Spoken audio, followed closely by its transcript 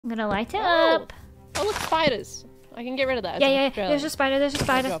I'm gonna light it up. Oh, look, spiders. I can get rid of that. Yeah. There's a spider. There's a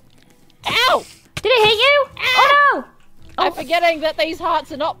spider. Ow! Did it hit you? Ow! Oh no! I'm forgetting that these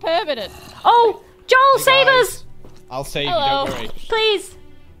hearts are not permanent. Oh, Joel, Hey, save guys. us! I'll save Hello. you, don't worry. Please.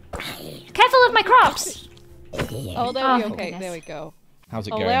 Careful of my crops. Oh, there Oh, we go. thank Okay, goodness. there we go. How's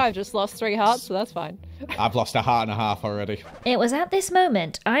it Oh, going? there I've just lost 3 hearts, so that's fine. I've lost a heart and a half already. It was at this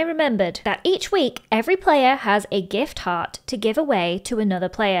moment I remembered that each week every player has a gift heart to give away to another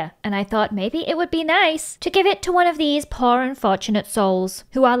player, and I thought maybe it would be nice to give it to one of these poor unfortunate souls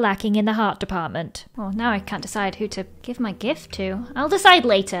who are lacking in the heart department. Well, now I can't decide who to give my gift to. I'll decide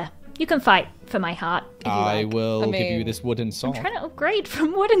later. You can fight for my heart if you I like. will I give you mean, this wooden sword. I'm trying to upgrade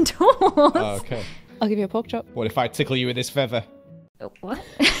from wooden tools. Oh, okay. I'll give you a pork chop. What if I tickle you with this feather? Oh, what?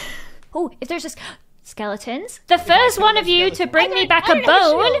 Oh, if there's just skeletons. The first one of you to bring me back a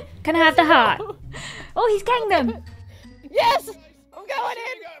bone can have the heart. Oh, he's getting them. Yes! I'm going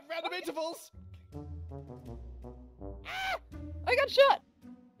in! Random intervals. Ah! I got shot!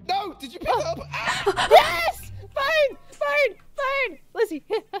 No! Did you pick it up? Ah! Yes! Burn! Lizzie!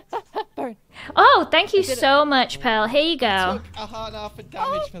 Burn. Oh, thank you did it. so much, Pearl. Here you go. Took a heart and a half of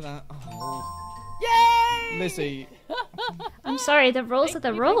damage for that. Oh. Yay! Lizzie, I'm sorry, the rules are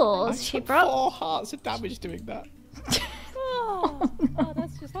the rules. She took brought... 4 hearts of damage doing that. Oh,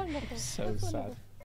 that's just wonderful. So That's sad. wonderful.